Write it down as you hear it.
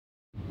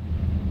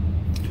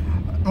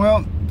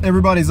Well,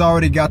 everybody's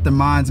already got their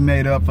minds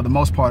made up for the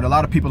most part. A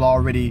lot of people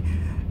already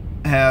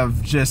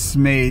have just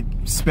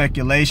made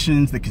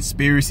speculations. The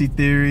conspiracy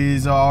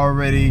theories are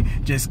already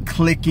just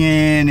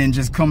clicking and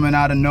just coming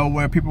out of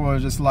nowhere. People are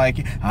just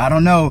like, I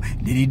don't know,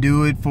 did he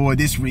do it for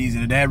this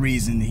reason or that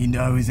reason? He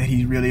knows that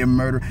he's really a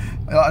murderer.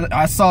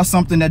 I saw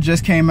something that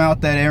just came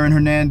out that Aaron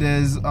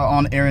Hernandez,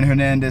 on Aaron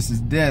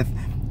Hernandez's death,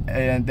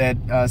 and that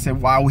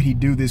said, why would he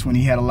do this when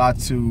he had a lot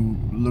to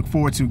look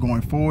forward to going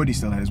forward? He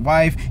still had his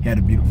wife, he had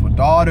a beautiful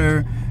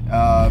daughter,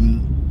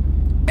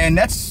 and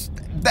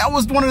that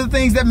was one of the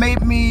things that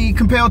made me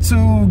compelled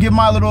to give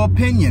my little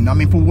opinion. I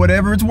mean, for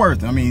whatever it's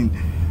worth. I mean,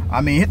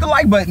 hit the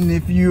like button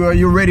if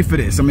you're ready for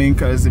this. I mean,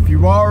 because if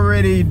you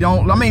already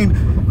don't, I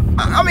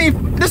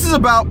mean, this is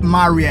about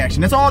my reaction.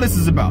 That's all this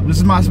is about. This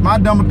is my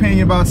dumb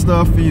opinion about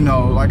stuff. You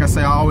know, like I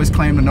say, I always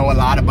claim to know a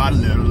lot about a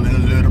little and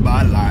a little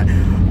about a lot.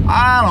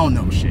 I don't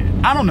know shit.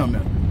 I don't know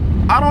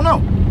nothing. I don't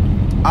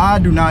know. I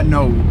do not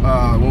know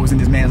what was in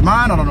this man's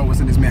mind. I don't know what's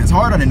in this man's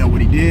heart. I didn't know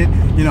what he did.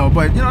 You know,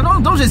 but you know,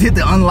 don't just hit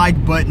the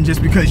unlike button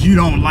just because you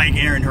don't like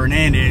Aaron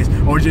Hernandez,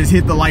 or just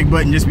hit the like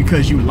button just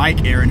because you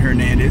like Aaron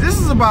Hernandez. This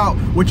is about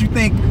what you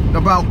think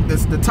about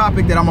the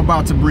topic that I'm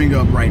about to bring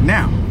up right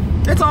now.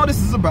 That's all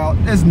this is about.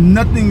 There's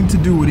nothing to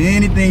do with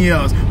anything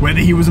else. Whether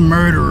he was a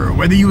murderer,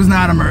 whether he was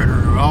not a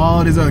murderer,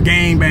 all this other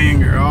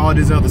gangbanger, all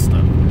this other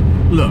stuff.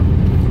 Look,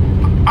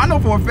 I know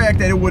for a fact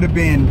that it would have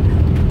been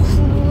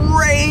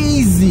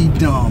crazy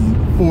dumb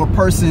for a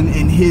person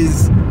in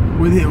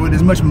with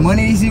as much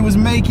money as he was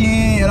making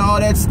and all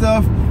that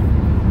stuff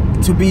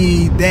to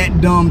be that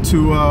dumb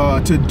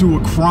to do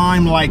a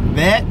crime like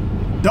that,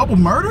 double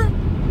murder,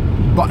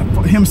 but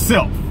for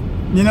himself.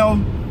 You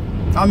know,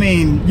 I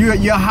mean,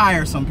 you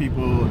hire some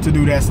people to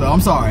do that stuff. I'm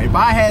sorry, if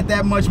I had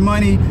that much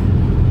money,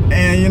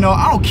 and you know,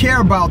 I don't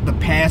care about the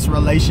past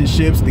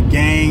relationships, the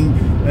gang,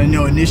 you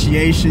know,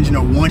 initiations. You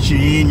know, once you're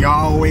in, you're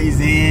always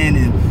in,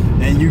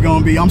 and you're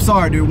gonna be, I'm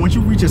sorry dude, once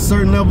you reach a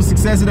certain level of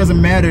success, it doesn't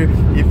matter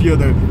if you're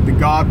the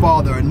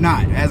godfather or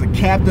not. As a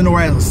captain or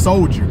as a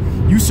soldier,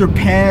 you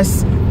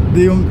surpass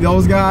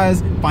those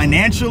guys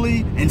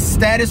financially and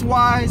status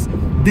wise,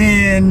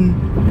 then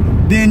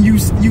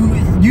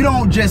you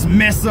don't just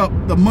mess up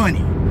the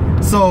money.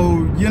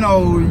 So you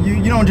know,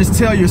 you don't just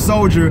tell your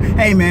soldier,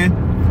 hey man,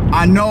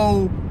 I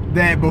know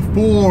that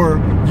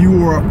before you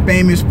were a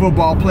famous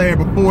football player,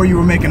 before you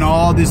were making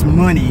all this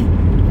money,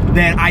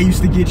 that I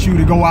used to get you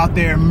to go out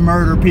there and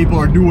murder people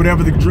or do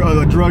whatever the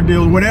drug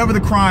deal, whatever the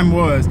crime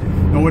was,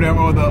 or whatever,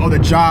 or the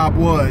job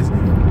was.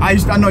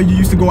 I know you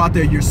used to go out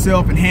there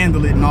yourself and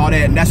handle it and all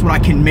that, and that's what I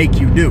can make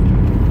you do.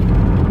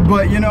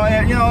 But you know,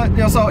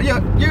 so yeah,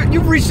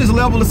 you've reached this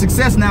level of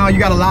success now. You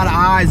got a lot of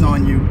eyes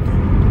on you.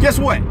 Guess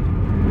what?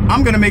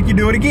 I'm gonna make you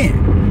do it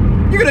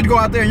again. You're gonna go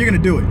out there and you're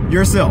gonna do it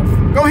yourself.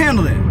 Go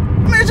handle it.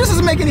 I mean, it just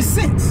doesn't make any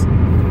sense.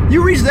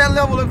 You reach that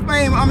level of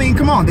fame, I mean,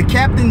 come on. The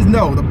captains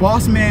know, the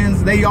boss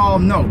mans, they all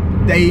know.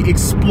 They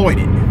exploit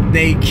it.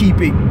 They keep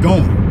it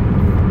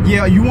going.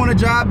 Yeah, you want a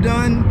job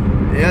done,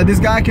 yeah, this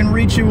guy can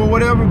reach you or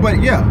whatever,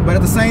 but yeah, but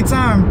at the same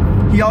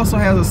time, he also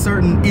has a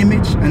certain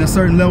image and a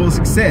certain level of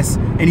success,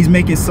 and he's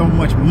making so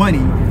much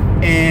money,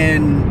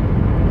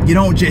 and you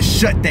don't just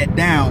shut that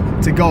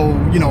down to go,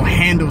 you know,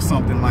 handle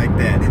something like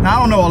that. Now, I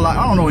don't know a lot,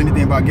 I don't know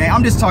anything about gang.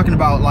 I'm just talking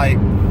about like,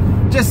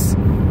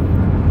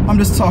 I'm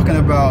just talking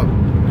about,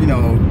 you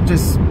know,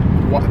 just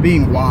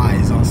being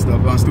wise on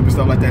stuff, on stupid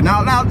stuff like that.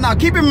 Now,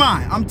 keep in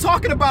mind, I'm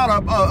talking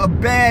about a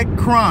bad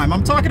crime.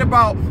 I'm talking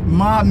about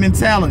mob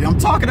mentality. I'm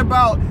talking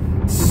about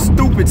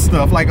stupid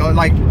stuff, like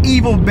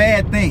evil,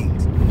 bad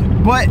things.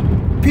 But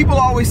people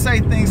always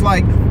say things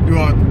like, you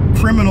know,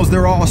 criminals,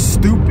 they're all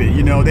stupid.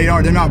 You know,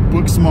 they're not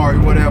book smart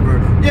or whatever.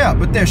 Yeah,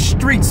 but they're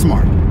street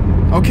smart.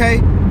 Okay,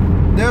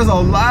 there's a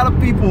lot of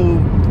people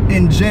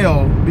in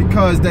jail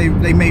because they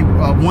made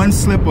one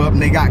slip up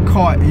and they got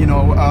caught, you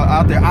know,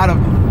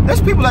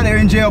 there's people that are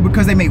in jail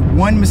because they made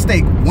one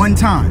mistake one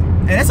time,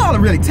 and that's all it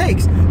really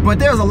takes. But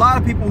there's a lot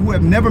of people who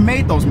have never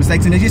made those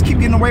mistakes and they just keep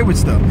getting away with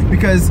stuff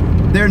because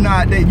they're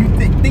not, you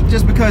think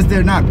just because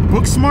they're not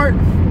book smart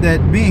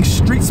that being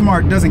street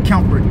smart doesn't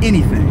count for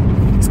anything.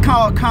 It's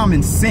called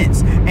common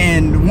sense.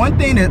 And one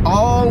thing that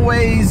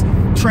always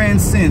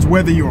transcends,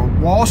 whether you're a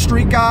Wall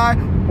Street guy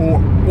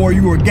or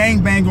you're a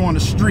gangbanger on the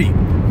street,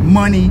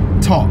 money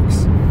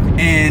talks.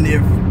 And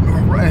if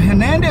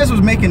Hernandez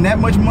was making that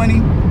much money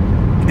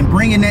and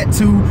bringing that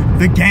to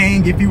the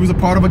gang, if he was a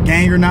part of a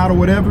gang or not or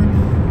whatever,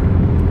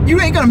 you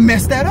ain't gonna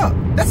mess that up.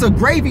 That's a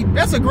great,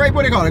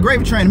 what they call it, a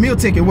gravy train, a meal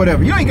ticket,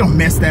 whatever. You ain't gonna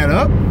mess that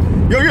up.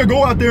 You're gonna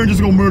go out there and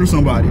just go murder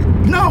somebody.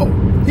 No,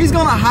 he's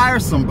gonna hire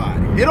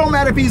somebody. It don't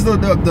matter if he's the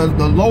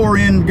lower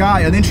end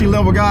guy, an entry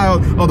level guy,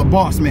 or the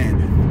boss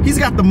man. He's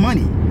got the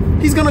money.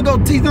 He's gonna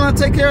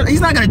take care of it.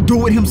 He's not gonna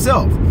do it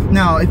himself.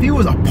 Now, if he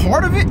was a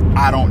part of it,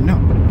 I don't know.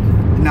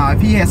 Now,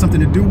 if he had something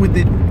to do with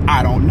it,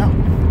 I don't know.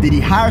 Did he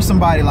hire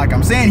somebody? Like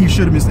I'm saying, he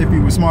should have been, if he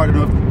was smart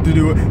enough to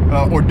do it,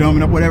 or dumb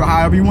enough, whatever,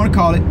 however you want to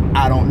call it.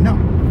 I don't know.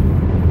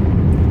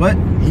 But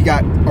he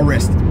got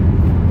arrested.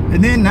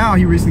 And then now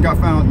he recently got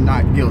found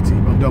not guilty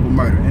of double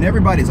murder. And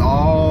everybody's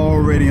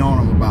already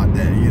on him about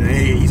that. You know,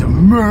 hey, he's a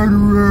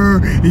murderer.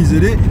 He's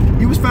it.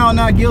 He was found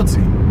not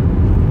guilty.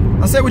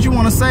 Now say what you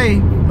want to say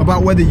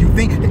about whether you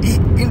think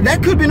that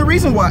could have been the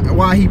reason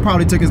why he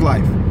probably took his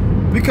life.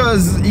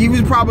 Because he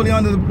was probably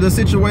under the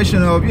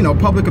situation of, you know,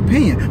 public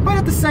opinion. But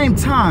at the same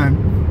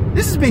time,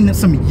 this has been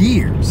some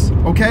years,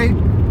 okay?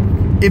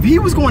 If he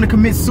was going to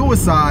commit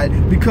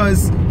suicide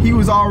because he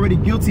was already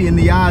guilty in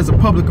the eyes of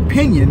public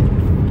opinion,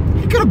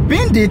 he could have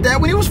been did that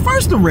when he was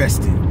first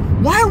arrested.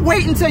 Why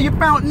wait until you're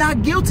found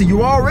not guilty?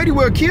 You already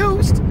were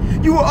accused.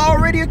 You were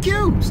already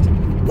accused.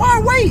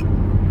 Why wait?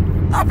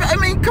 I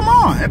mean, come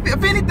on.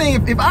 If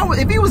anything,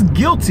 if he was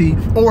guilty,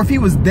 or if he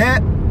was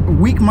that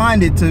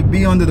weak-minded to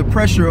be under the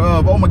pressure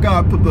of, oh my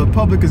God, the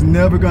public is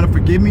never going to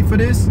forgive me for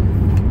this,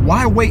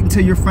 why wait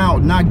until you're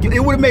found not guilty?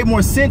 It would have made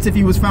more sense if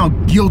he was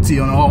found guilty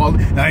on all,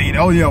 you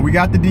know, yeah, we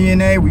got the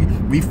DNA,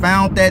 we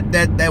found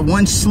that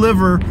one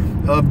sliver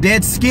of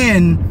dead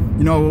skin,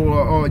 you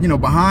know, you know,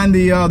 behind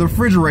the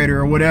refrigerator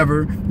or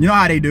whatever. You know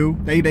how they do.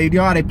 They you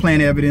know how they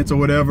plant evidence or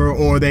whatever,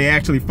 or they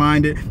actually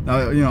find it.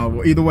 You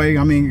know, either way,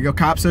 I mean,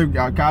 cops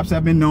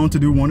have been known to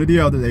do one or the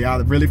other. They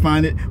either really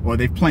find it or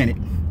they plant it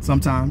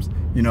sometimes,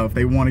 you know, if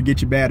they want to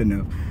get you bad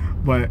enough.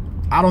 But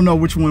I don't know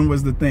which one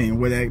was the thing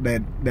where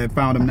that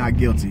found him not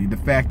guilty. The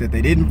fact that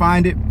they didn't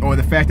find it, or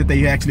the fact that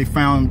they actually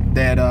found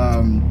that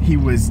he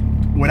was,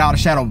 without a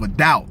shadow of a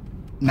doubt,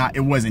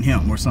 it wasn't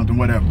him or something,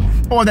 whatever.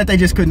 Or that they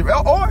just couldn't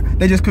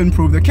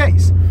prove their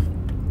case.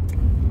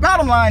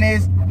 Bottom line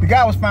is, the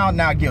guy was found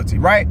not guilty,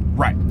 right?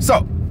 Right.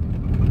 So,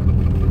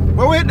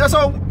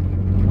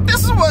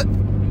 this is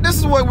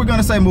what we're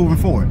gonna say moving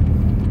forward.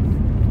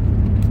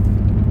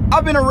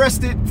 I've been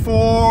arrested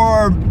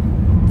for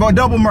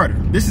double murder.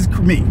 This is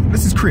me.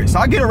 This is Chris.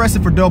 I get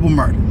arrested for double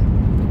murder.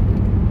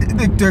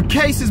 The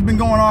case has been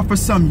going on for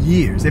some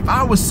years. If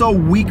I was so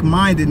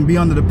weak-minded and be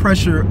under the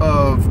pressure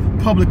of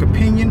public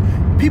opinion,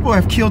 people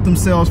have killed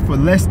themselves for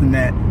less than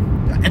that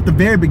at the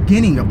very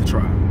beginning of the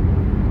trial.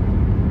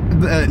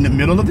 In the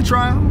middle of the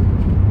trial?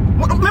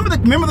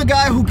 Remember the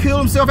guy who killed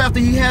himself after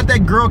he had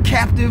that girl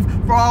captive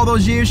for all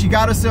those years? She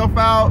got herself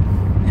out,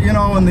 you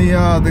know, and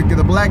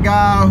the black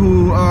guy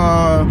who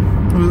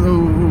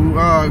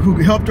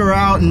helped her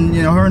out, and,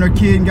 you know, her and her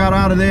kid got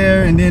out of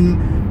there, and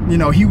then, you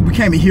know, he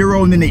became a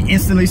hero, and then they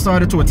instantly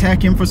started to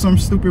attack him for some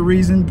stupid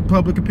reason,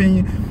 public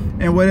opinion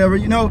and whatever,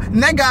 you know.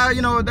 And that guy,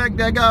 you know, that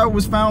guy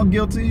was found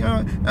guilty.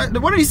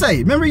 What did he say?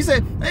 Remember, he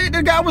said, hey,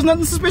 the guy was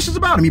nothing suspicious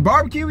about him. He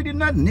barbecued, he did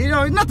nothing. You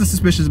know, nothing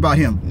suspicious about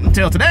him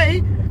until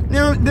today. You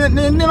know,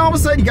 then all of a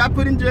sudden he got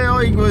put in jail.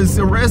 He was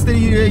arrested.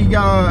 He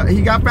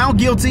got found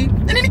guilty,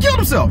 and then he killed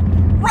himself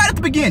right at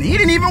the beginning. He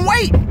didn't even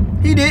wait.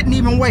 He didn't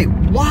even wait.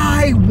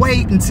 Why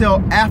wait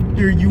until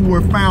after you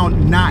were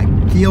found not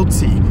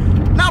guilty?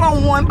 Not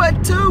on one,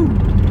 but two.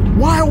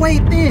 Why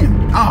wait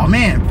then? Oh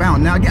man,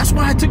 found now. Guess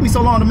why it took me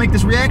so long to make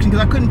this reaction?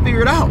 Because I couldn't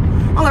figure it out.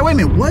 I'm like, wait a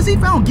minute, was he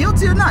found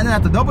guilty or not? And then I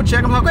have to double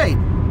check. I'm like, wait,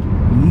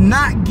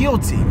 not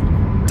guilty.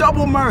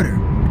 Double murder.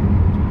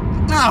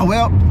 Oh,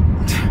 well,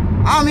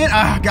 I mean,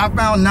 got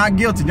found not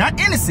guilty. Not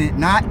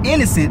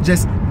innocent,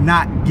 just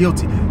not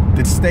guilty.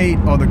 The state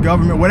or the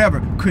government,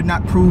 whatever, could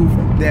not prove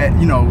that,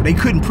 you know, they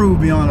couldn't prove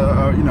beyond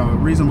a you know,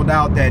 reasonable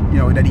doubt that, you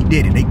know, that he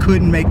did it. They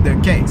couldn't make the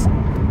case.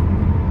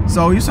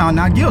 So you sound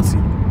not guilty.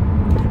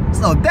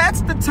 So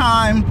that's the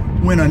time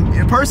when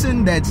a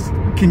person that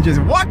can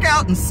just walk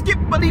out and skip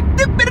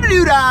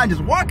and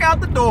just walk out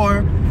the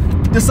door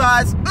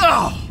decides,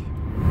 oh,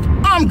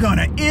 I'm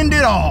gonna end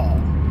it all.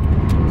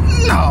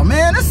 No,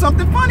 man, there's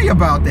something funny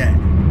about that.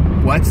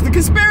 What's the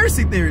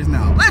conspiracy theories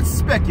now? Let's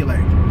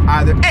speculate.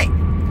 Either A,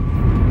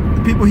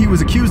 the people he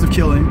was accused of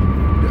killing,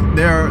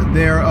 their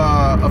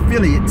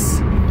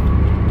affiliates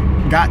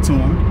got to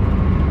him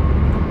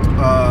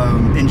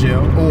in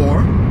jail,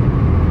 or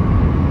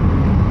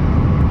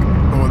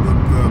the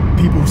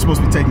people who were supposed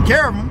to be taking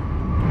care of him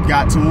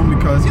got to him,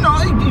 because, you know,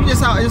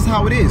 just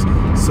how it is.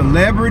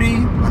 Celebrity,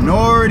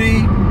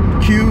 minority,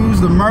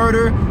 accused of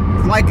murder,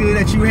 it's likely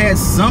that you had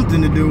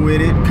something to do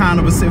with it, kind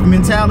of a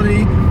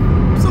mentality.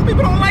 Some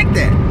people don't like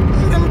that.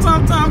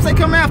 Sometimes they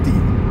come after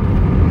you.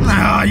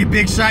 Oh, you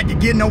big shot, you're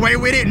getting away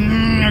with it,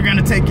 and they're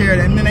gonna take care of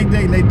that. And then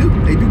they do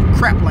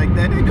crap like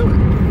that. They do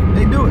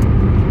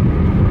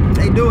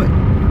it.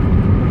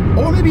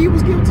 Or maybe he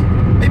was guilty.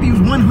 Maybe he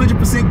was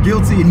 100%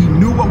 guilty and he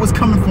knew what was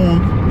coming for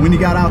him when he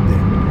got out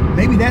there.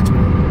 Maybe that's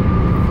why.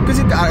 Because,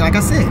 like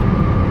I said,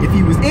 if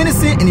he was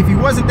innocent and if he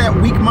wasn't that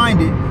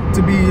weak-minded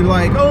to be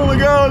like, oh my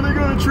God, they're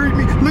gonna treat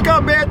me. Look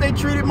how bad they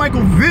treated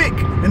Michael Vick,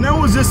 and that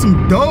was just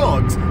some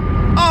dogs.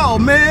 Oh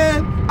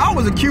man, I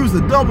was accused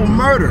of double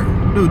murder.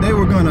 Dude, they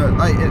were gonna,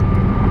 like,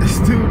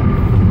 dude,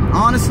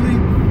 honestly,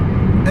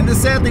 and the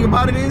sad thing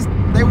about it is,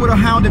 they would have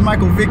hounded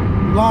Michael Vick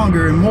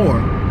longer and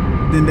more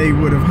than they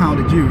would have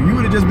hounded you. You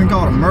would have just been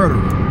called a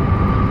murderer.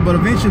 But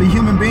eventually,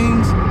 human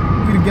beings,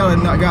 we'd have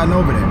gotten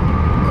over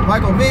that.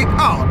 Michael Vick,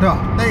 oh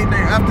dog, they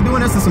after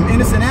doing this to some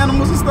innocent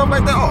animals and stuff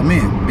like that, oh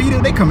man, Peter,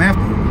 they come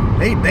after you.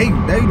 They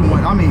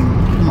want, I mean,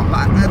 come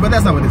on, but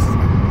that's not what this is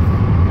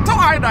about. So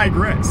I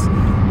digress.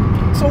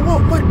 So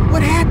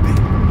what happened?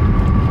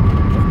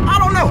 I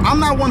don't know. I'm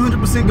not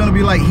 100% gonna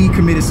be like he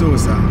committed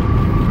suicide.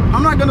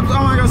 I'm not gonna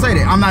say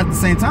that. I'm not, at the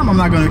same time, I'm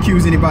not gonna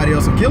accuse anybody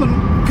else of killing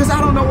him, because I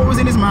don't know what was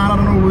in his mind. I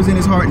don't know what was in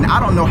his heart, and I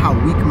don't know how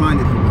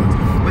weak-minded he was.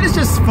 But it's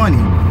just funny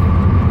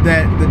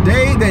that the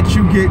day that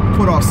you get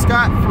put off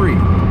scot-free,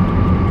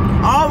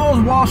 all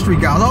those Wall Street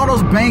guys, all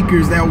those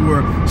bankers that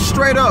were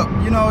straight up,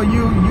 you know,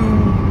 you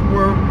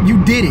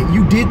did it.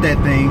 You did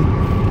that thing,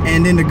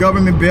 and then the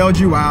government bailed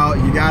you out.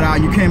 You got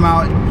out. You came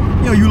out.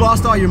 You know, you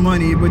lost all your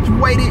money, but you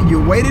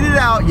waited it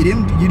out. You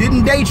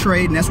didn't day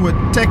trade, and that's what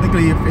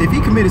technically, if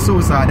he committed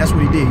suicide, that's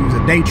what he did. He was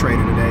a day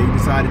trader today. He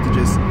decided to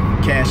just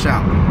cash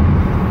out.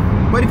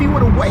 But if he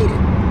would have waited,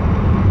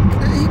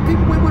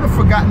 we would have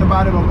forgotten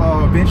about it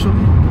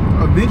eventually.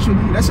 Eventually,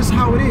 that's just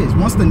how it is.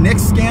 Once the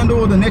next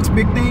scandal, the next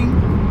big thing,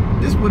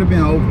 this would have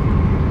been over.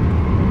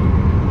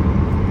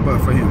 But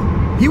for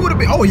him, he would have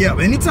been. Oh yeah,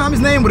 anytime his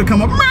name would have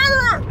come up,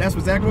 murderer. That's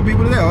exactly what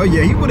people would have. Oh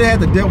yeah, he would have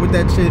had to deal with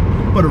that shit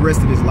for the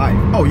rest of his life.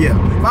 Oh yeah,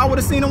 if I would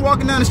have seen him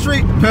walking down the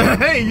street,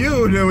 hey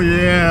you do,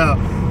 yeah.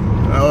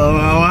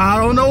 I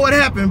don't know what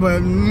happened,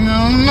 but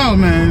no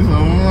man.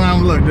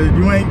 So look,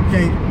 you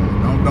can't.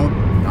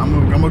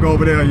 I'm gonna go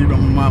over there. You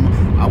gonna mama?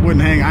 I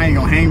ain't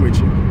gonna hang with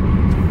you,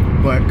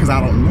 but because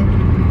I don't know.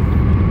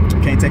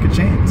 Can't take a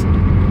chance.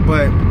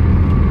 But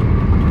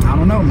I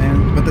don't know,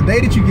 man. But the day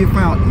that you get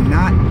found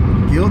not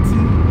guilty,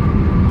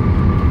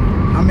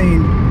 I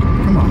mean,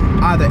 come on.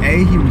 Either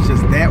A, he was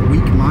just that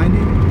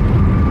weak-minded.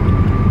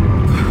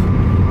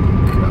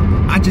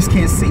 I just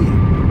can't see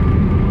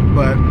it.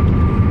 But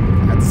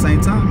at the same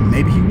time,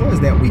 maybe he was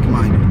that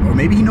weak-minded. Or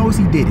maybe he knows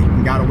he did it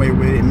and got away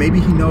with it. And maybe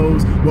he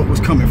knows what was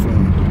coming for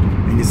him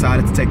and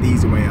decided to take the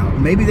easy way out.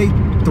 Maybe they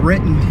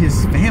threatened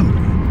his family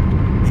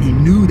and he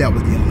knew that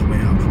was the only way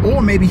out.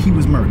 Or maybe he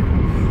was murdered.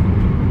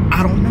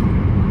 I don't know.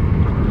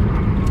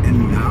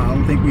 And I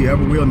don't think we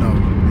ever will know.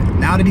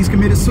 Now that he's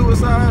committed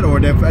suicide, or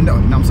that, no,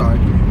 I'm sorry.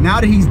 Now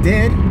that he's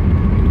dead,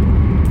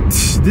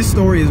 this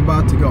story is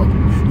about to go.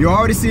 You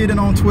already see it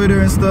on Twitter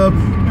and stuff. You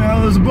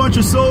know, there's a bunch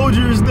of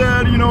soldiers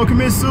that, you know,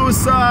 commit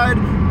suicide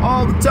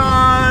all the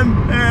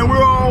time, and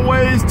we're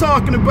always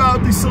talking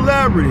about these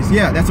celebrities.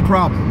 Yeah, that's a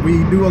problem.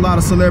 We do a lot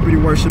of celebrity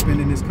worshiping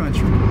in this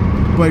country.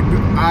 But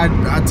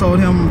I told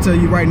him, I'm gonna tell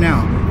you right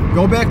now,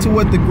 go back to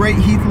what the great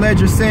Heath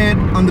Ledger said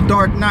on The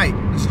Dark Knight.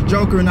 It's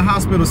Joker in the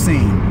hospital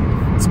scene.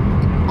 It's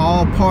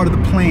all part of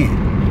the plan.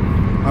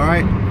 All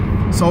right?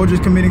 Soldiers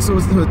committing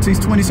suicide, at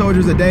least 20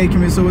 soldiers a day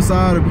commit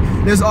suicide.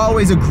 There's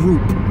always a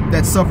group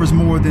that suffers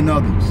more than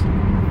others.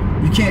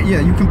 You can't, yeah,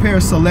 you compare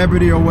a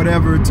celebrity or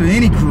whatever to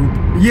any group.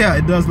 Yeah,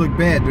 it does look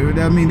bad, dude.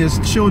 I mean, there's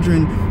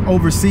children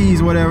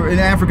overseas, whatever, in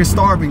Africa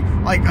starving,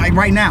 like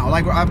right now.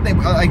 Like I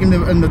think, like in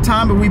the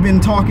time that we've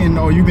been talking,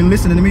 or you've been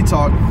listening to me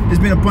talk, there's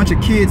been a bunch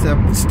of kids that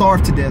have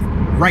starved to death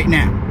right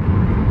now,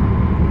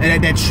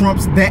 and that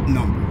trumps that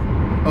number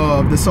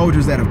of the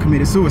soldiers that have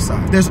committed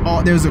suicide. There's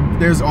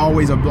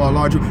always a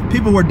larger.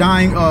 People were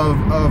dying of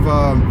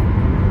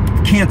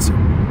cancer.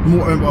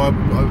 More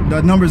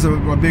the numbers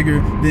are bigger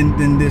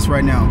than this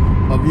right now.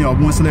 Of, you know,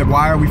 one celebrity.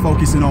 Why are we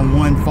focusing on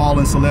one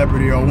fallen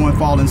celebrity or one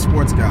fallen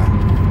sports guy?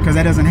 Because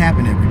that doesn't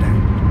happen every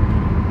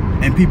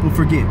day, and people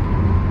forget.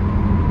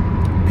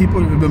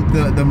 People,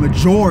 the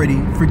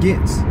majority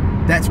forgets.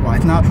 That's why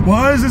it's not.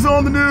 Why is this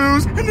on the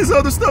news and this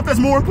other stuff that's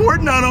more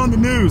important not on the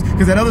news?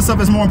 Because that other stuff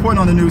that's more important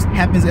on the news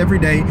happens every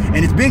day, and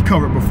it's been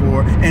covered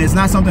before, and it's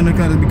not something that's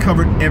going to be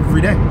covered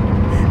every day.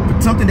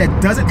 But something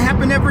that doesn't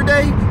happen every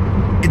day,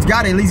 it's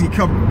got to at least get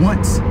covered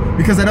once,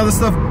 because that other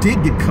stuff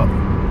did get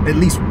covered at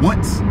least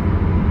once.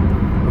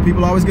 But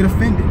people always get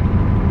offended.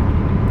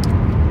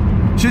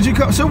 Should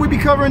we be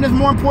covering this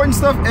more important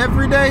stuff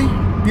every day?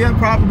 Yeah,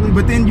 probably.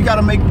 But then you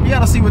got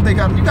to see what they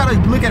got. You got to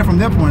look at it from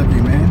their point of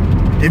view, man.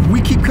 If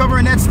we keep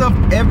covering that stuff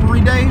every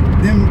day,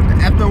 then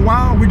after a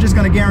while, we're just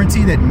going to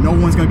guarantee that no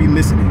one's going to be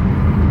listening.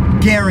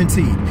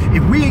 Guaranteed.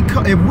 If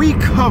we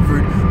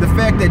covered the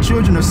fact that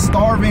children are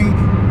starving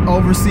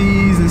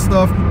overseas and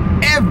stuff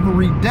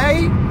every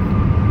day,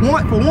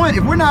 for one,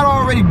 if we're not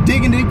already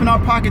digging deep in our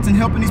pockets and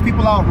helping these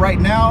people out right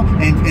now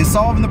and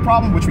solving the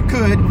problem, which we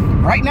could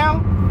right now,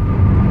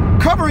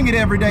 covering it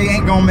every day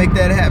ain't gonna make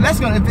that happen.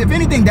 That's gonna, if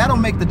anything, that'll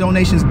make the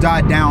donations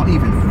die down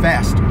even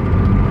faster.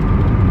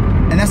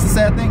 And that's the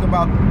sad thing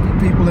about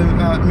people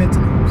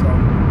mentally. So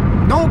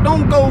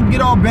don't go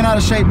get all bent out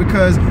of shape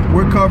because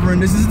we're covering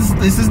this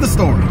is the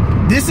story.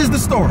 This is the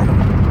story.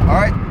 All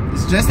right,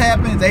 this just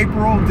happened. It's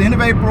April, the end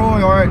of April.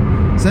 All right,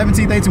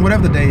 17th, 18th,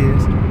 whatever the day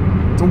is.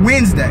 It's a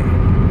Wednesday.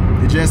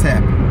 It just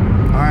happened.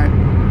 All right.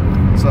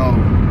 So,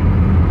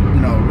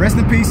 you know, rest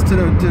in peace to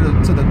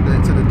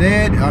the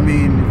dead. I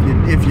mean,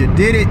 if you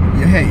did it,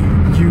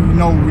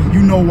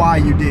 you know why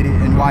you did it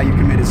and why you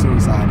committed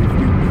suicide.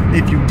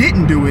 If you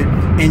didn't do it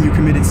and you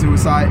committed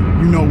suicide,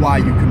 you know why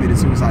you committed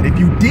suicide. If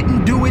you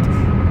didn't do it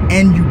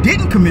and you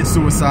didn't commit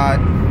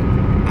suicide,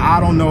 I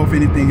don't know if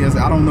anything is.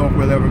 I don't know if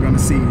we're ever going to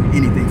see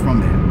anything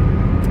from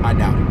that. I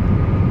doubt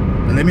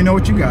it. But let me know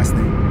what you guys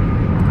think,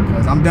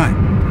 because I'm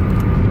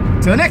done.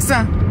 Till next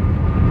time.